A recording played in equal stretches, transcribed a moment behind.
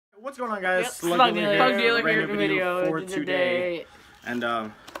What's going on, guys? Yep. Slug Dealer here video for today. And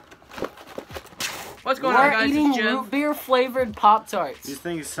what's going on, guys? We're eating root beer flavored Pop-Tarts. These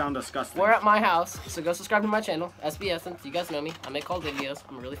things sound disgusting. We're at my house, so go subscribe to my channel, SBS. You guys know me. I make call videos.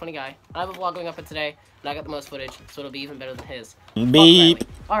 I'm a really funny guy. I have a vlog going up today, and I got the most footage, so it'll be even better than his. Beep.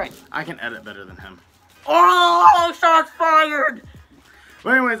 All right. I can edit better than him. Oh, shots fired!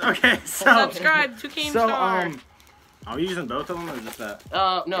 But anyways, okay, so Subscribe to Keem Star. Are we using both of them or just that?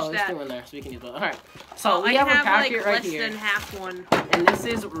 No, there's two in there, so we can use both. All right. So we I have a packet like right less here, than half one. and this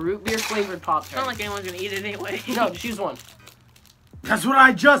is root beer flavored Pop-Tarts. It's not like anyone's gonna eat it anyway. No, just use one. That's what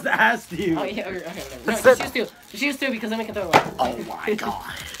I just asked you. Oh yeah, okay. No, just use two. Just use two because then we can throw it away. Oh my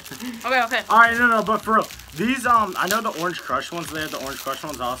god. Okay. All right, no, but for real, these I know the Orange Crush ones. They have the Orange Crush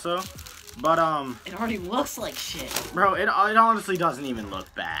ones also, but It already looks like shit. bro, it honestly doesn't even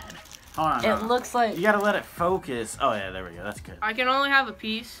look bad. Hold on. It looks like... You gotta let it focus. Oh yeah, there we go. That's good. I can only have a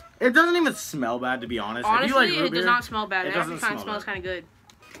piece. It doesn't even smell bad, to be honest. Honestly, if you like root it beer, does not smell bad. It doesn't actually kind of smell smells kind of good.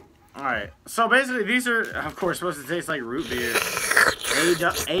 Alright, so basically these are, of course, supposed to taste like root beer.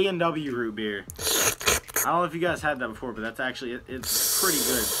 A&W root beer. I don't know if you guys had that before, but that's actually, it's pretty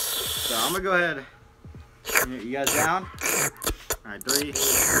good. So I'm gonna go ahead. You guys down? Alright, 3,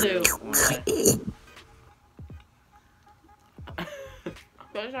 2, 1.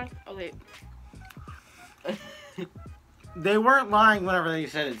 Okay. They weren't lying whenever they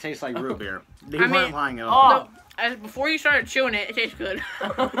said it tastes like root beer. They weren't lying at all. No, before you started chewing it, it tastes good.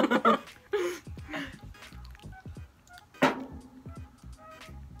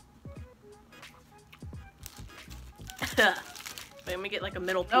 Wait, let me get like a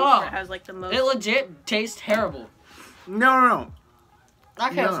middle piece where it has like the most. It legit tastes terrible. No. I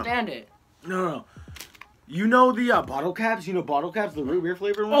can't stand it. No. You know the bottle caps? You know bottle caps, the root beer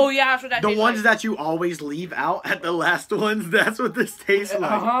flavored ones? Oh yeah, that's what that tastes The ones like. that you always leave out at the last ones, that's what this tastes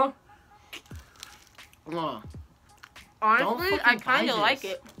like. Honestly, I kind of like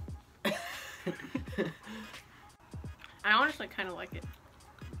it. I honestly kind of like it.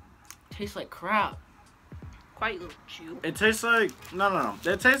 Tastes like crap. Quite a little chew. It tastes like no.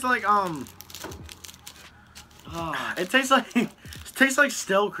 It tastes like it tastes like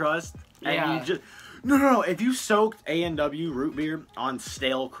stale crust. Yeah. And you just no. If you soaked A&W root beer on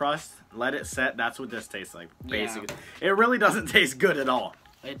stale crust, let it set, that's what this tastes like. Basically, it really doesn't taste good at all.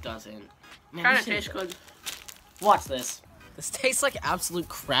 It doesn't. Kind of tastes good. Watch this. This tastes like absolute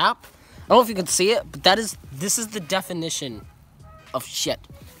crap. I don't know if you can see it, but this is the definition of shit.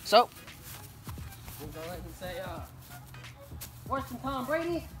 So, we'll go ahead and say, worse than Tom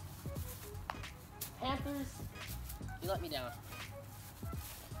Brady, Panthers, you let me down.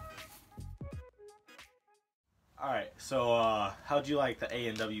 Alright, so how'd you like the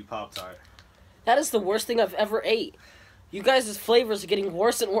A&W Pop-Tart? That is the worst thing I've ever ate. You guys' flavors are getting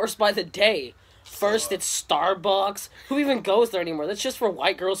worse and worse by the day. First, it's Starbucks. Who even goes there anymore? That's just for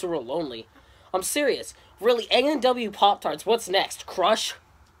white girls who are lonely. I'm serious. Really, A&W Pop-Tarts, what's next? Crush?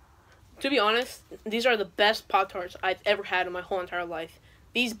 To be honest, these are the best Pop-Tarts I've ever had in my whole entire life.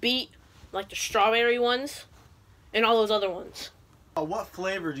 These beat, like, the strawberry ones and all those other ones. What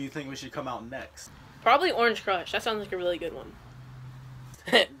flavor do you think we should come out next? Probably Orange Crush. That sounds like a really good one.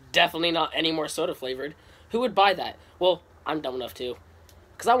 Definitely not any more soda flavored. Who would buy that? Well, I'm dumb enough to.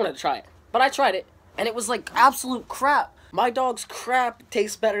 Because I wanted to try it. But I tried it, and it was like absolute crap. My dog's crap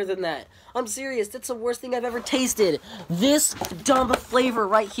tastes better than that. I'm serious, that's the worst thing I've ever tasted. This dumb flavor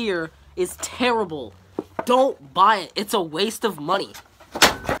right here is terrible. Don't buy it. It's a waste of money.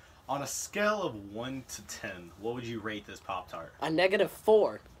 On a scale of 1 to 10, what would you rate this Pop-Tart? A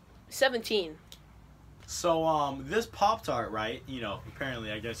 -4. 17. So, this Pop-Tart, right, you know,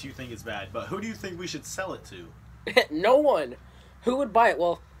 apparently I guess you think it's bad, but who do you think we should sell it to? No one. Who would buy it?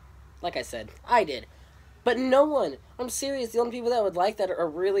 Well, like I said, I did. But no one. I'm serious. The only people that would like that are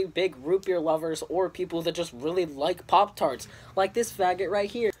really big root beer lovers or people that just really like Pop-Tarts. Like this faggot right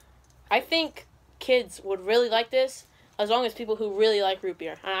here. I think kids would really like this as long as people who really like root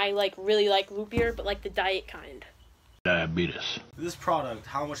beer. And I really like root beer, but like the diet kind. Diabetes. This product,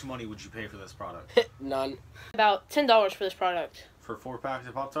 how much money would you pay for this product? None. About $10 for this product. For 4 packs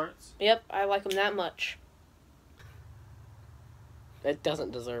of Pop-Tarts? Yep, I like them that much. It doesn't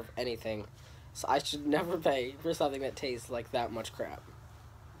deserve anything. So I should never pay for something that tastes like that much crap.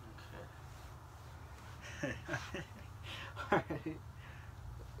 Okay. Alright.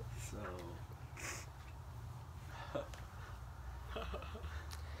 So...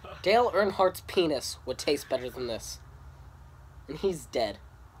 Dale Earnhardt's penis would taste better than this. And he's dead.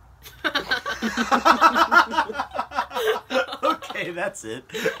 Okay, that's it.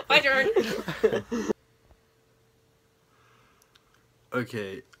 My turn.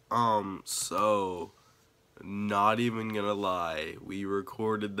 Okay, so, not even gonna lie, we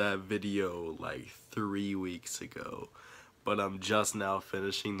recorded that video like 3 weeks ago, but I'm just now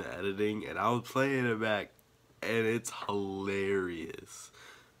finishing the editing, and I was playing it back, and it's hilarious.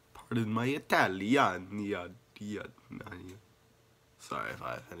 Pardon my Italian. Sorry if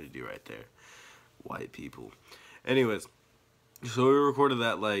I offended you right there. White people. Anyways, so we recorded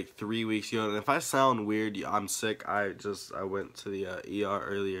that like 3 weeks ago, and if I sound weird, I'm sick. I went to the ER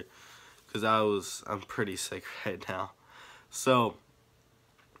earlier because I'm pretty sick right now. So,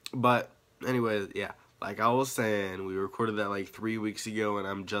 but anyways, yeah, like I was saying, we recorded that like 3 weeks ago, and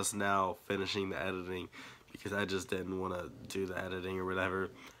I'm just now finishing the editing because I just didn't want to do the editing or whatever.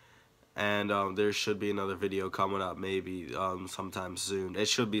 And there should be another video coming up maybe sometime soon. It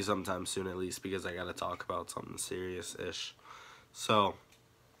should be sometime soon at least, because I gotta talk about something serious-ish. So,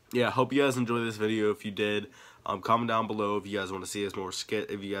 yeah, hope you guys enjoyed this video. If you did, comment down below if you guys want to see us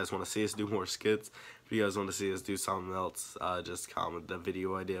if you guys want to see us do more skits. If you guys want to see us do something else, just comment the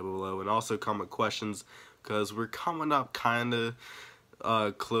video idea below. And also comment questions, because we're coming up kind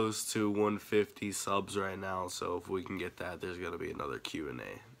of close to 150 subs right now. So if we can get that, there's going to be another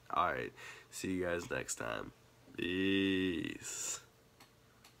Q&A. Alright, see you guys next time. Peace.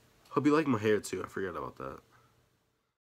 Hope you like my hair too, I forgot about that.